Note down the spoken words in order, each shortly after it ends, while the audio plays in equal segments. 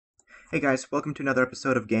Hey guys, welcome to another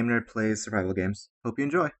episode of Gamnrd Plays Survival Games. Hope you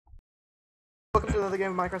enjoy. Welcome to another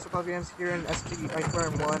game of Minecraft Survival Games here in SG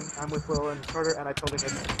Iceberg 1. I'm with Will and Carter, and I totally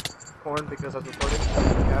missed corn because I was recording.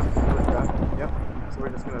 Yeah, really crap. Yep. So we're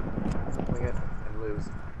just gonna wing it and lose.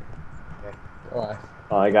 Okay. Why?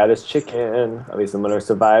 All I got is chicken. At least I'm gonna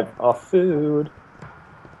survive off food.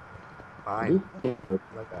 Fine.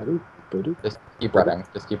 Like that. Just keep running.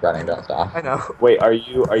 Just keep running. Don't stop. I know. Wait, are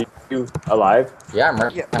you alive? Yeah, I'm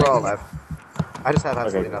running. Yeah, we're all alive. I just have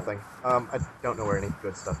absolutely Okay. nothing. I don't know where any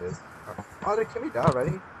good stuff is. Oh, can we die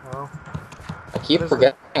already? No. I keep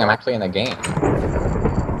forgetting I'm actually in the game.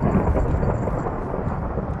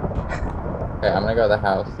 Okay, I'm gonna go to the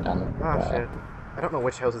house down the Ah, shit. I don't know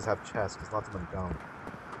which houses have chests, because lots of them don't.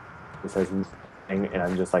 It says nothing, and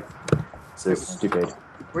I'm just like, this is stupid.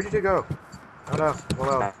 Where did you go? Oh no,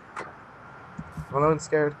 Willow. Willow's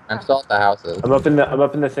scared. I'm still at the houses. I'm up in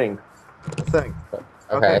the thing. The thing.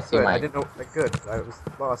 Okay, I see good. my. I didn't know. Good. I was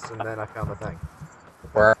lost, and then I found the thing.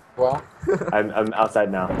 Where? Well. I'm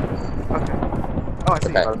outside now. Okay. Oh, I see.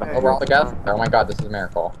 Okay. Okay. Oh, we're all together. Oh my God, this is a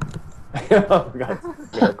miracle. Oh god,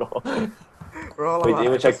 miracle. We're all Wait, alive.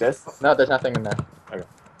 did you check this? No, there's nothing in there. Okay.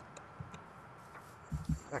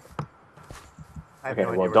 I have Okay, no idea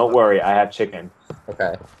well, where don't the- worry, I have chicken.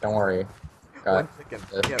 Okay, don't worry. One Got chicken.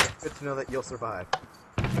 this. Yeah, good to know that you'll survive.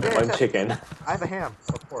 One chicken. I have a ham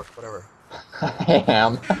or pork, whatever,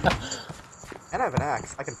 ham. and I have an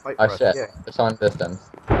axe. I can fight Oh for shit, us. Yeah. there's someone distance.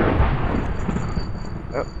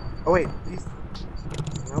 Oh wait, these.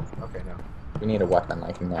 Nope. Okay, no. We need a weapon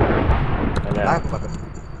like now. And I have a weapon.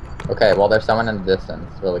 Okay, well there's someone in the distance,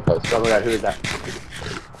 really close. oh my god, who is that?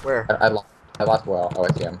 Where? I lost Will. Oh,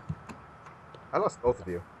 I see him. I lost both of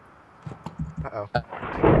you. Uh-oh.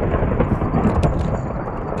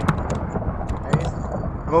 Guys,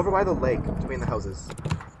 I'm over by the lake, between the houses.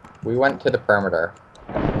 We went to the perimeter.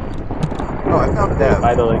 Oh, I found Dev.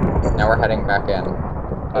 By the lake, Now we're heading back in.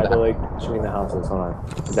 by the lake, between the houses. Hold on.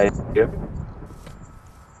 Is that you?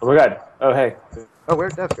 Oh my god. Oh hey. Oh,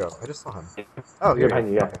 where'd Dev go? I just saw him. Oh, You're here. behind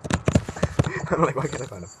you, yeah. Okay. I'm like, why can't I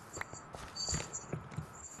find him?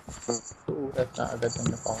 Ooh, that's not a good thing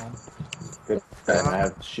to fall on. Good. And I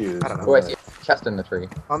have shoes. I don't know. Oh, I see a chest in the tree.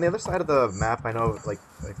 On the other side of the map, I know, like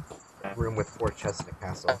a room with 4 chests in a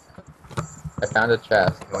castle. I found a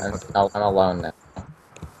chest. I'm alone now.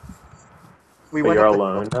 We But went you're up the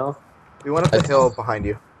alone now? We went up the hill behind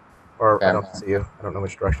you. Or, I Yeah. don't see you. I don't know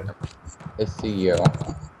which direction. I see you.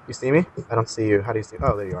 You see me? I don't see you. How do you see?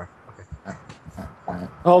 Oh, there you are. Okay. Fine.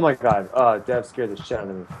 Oh my god. Dev scared the shit out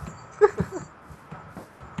of me.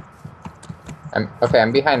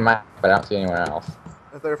 I'm behind mine, but I don't see anyone else.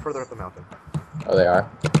 They're further up the mountain. Oh, they are?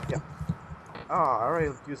 Oh, I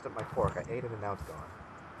already used up my pork. I ate it and now it's gone.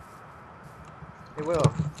 Hey, Will.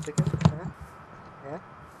 Chicken? Yeah?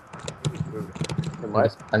 Give me food.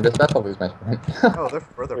 I'm just about to lose my sprint. Oh, they're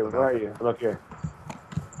further Hey, up the where are mountain. you? I'm up here.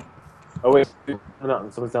 Oh wait, down the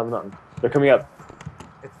mountain. Someone's down the mountain. They're coming up.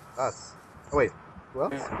 It's us. Oh, wait. Who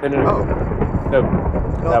else? No, no, no. Oh. No.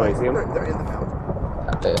 No, That way, see 'em? they're in the mountain.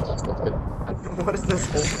 That bitch. That's good. What is this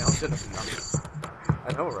whole mountain of nothing?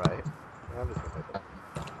 I know, right? I'm just gonna take it.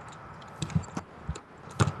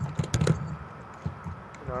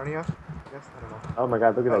 Narnia? Yes, I don't know. Oh my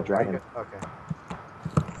god, look at that dragon. Okay.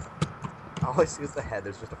 All I see is the head.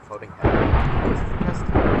 There's just a floating head. Oh, is this the chest?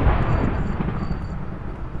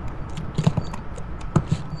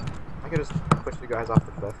 I could just push you guys off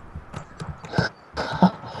the cliff.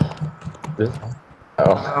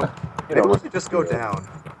 Oh. Maybe we should just go down.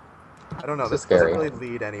 I don't know. This This is doesn't scary. really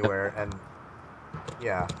lead anywhere, and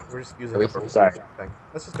yeah, we're just using Are we it for sorry. thing.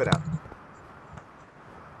 Let's just go down.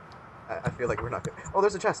 I feel like we're not good. Oh,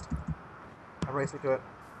 there's a chest. I'm racing to it.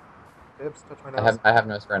 Dibs, touch my nose. I have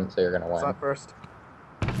no sprint, so you're gonna It's win. not first.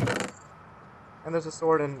 And there's a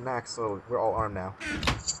sword and an axe, so we're all armed now.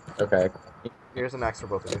 Okay. Here's an axe for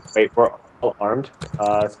both of you. Wait, we're all armed?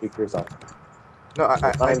 Speak for yourself. No,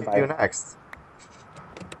 I Fine, gave you an axe.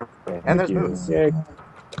 Okay, And thank there's you. boots. Yay.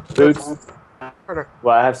 Boots? Carter.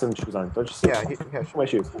 Well, I have some shoes on. Don't you see? Yeah, yeah, My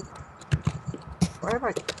shoes. Why am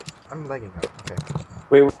I... I'm lagging out. Okay.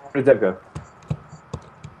 Wait, where did Deb go?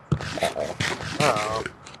 Uh-oh. Uh-oh.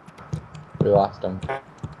 We lost him.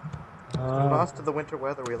 We lost to the winter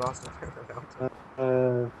weather. We lost to the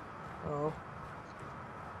mountain. Oh.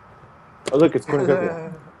 Oh look, it's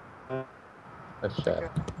cornucopia. Oh shit.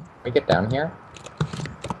 Can we get down here?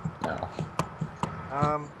 No.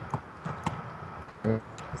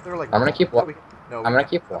 Is there like... I'm gonna keep No, I'm we gonna can't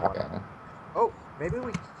keep go down. walking. Oh, maybe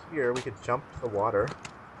we could jump the water.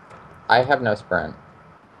 I have no sprint.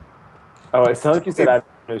 Oh, it sounded like you said I have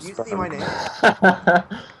no You see my name? I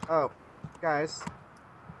Oh, guys.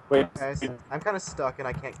 Wait. Guys, I'm kind of stuck and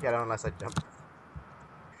I can't get out unless I jump.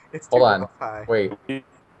 It's too Hold on. high. Wait.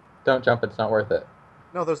 Don't jump. It's not worth it.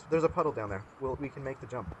 No, there's a puddle down there. We can make the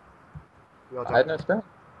jump. We all I had jump. no spring.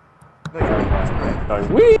 No, you can't.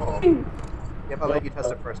 Going, whee! Oh. Yep, I'll let you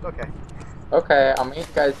test it first. Okay. Okay, I'll meet you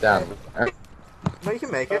guys down. No, you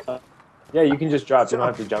can make it. Yeah, you can just drop. You don't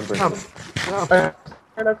have to jump or Jump. anything. Jump.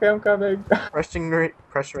 Okay, I'm coming.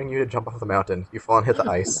 Pressuring you to jump off the mountain. You fall and hit the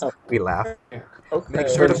ice. No. We laugh. Okay. Make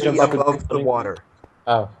sure to Jump be up and- above the water.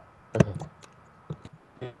 Oh.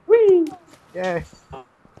 Okay. Whee! Yay.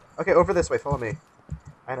 Okay, over this way. Follow me.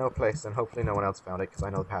 I know a place, and hopefully no one else found it because I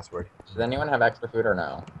know the password. Does anyone have extra food or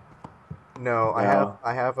no? No, No.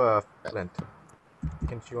 I have a flint. You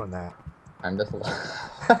can chew on that. I'm just.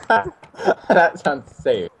 That sounds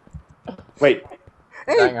safe. Wait,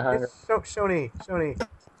 Hey, Dying of hunger. it's Shoni.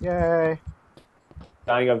 Yay.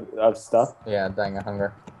 dying of stuff. Yeah, dying of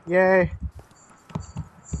hunger. Yay.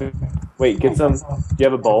 Wait, get some. Do you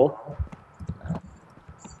have a bowl?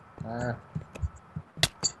 Uh,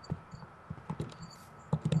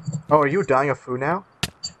 Oh, are you dying of food now?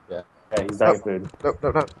 Yeah, he's dying of food.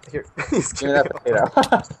 No. Here. He's give me that potato.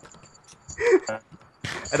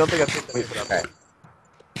 I don't think I've picked any of it up. Okay.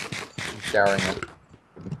 I'm showering it.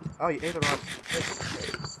 Oh, you ate the wrong.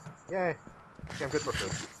 Okay. Yay. Okay, I'm good for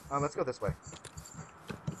food. Let's go this way.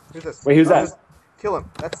 Who's this? Wait, who's that? this- Kill him.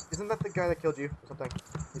 Isn't that the guy that killed you or something?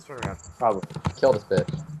 He's turning around. Probably. Kill this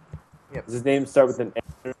bitch. Does his name start with an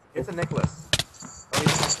A? It's a Nicholas. Oh,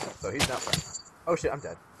 so he's not right. Oh shit, I'm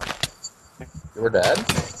dead. You were dead?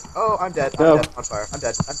 Oh, I'm dead. No. I'm dead. On fire. I'm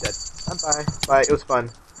dead. I'm bye. Bye. It was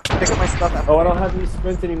fun. Pick up my stuff. After Oh, I don't have any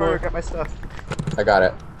sprints anymore. Got my stuff. I got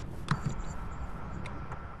it.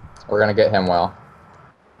 We're gonna get him well.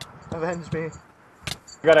 Avenge me.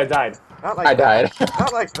 God, I died. Not like I that. died.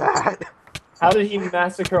 Not like that. How did he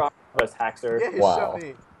massacre all of us, Hackster? Yeah, Wow.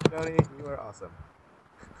 Shoni, you are awesome.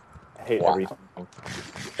 I hate Wow. everything.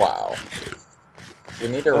 Wow. We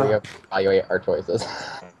need to reevaluate our choices.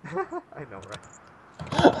 I know,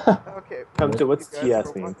 right? Okay. Come to what's thank you guys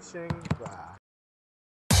TS for mean? watching. Bye.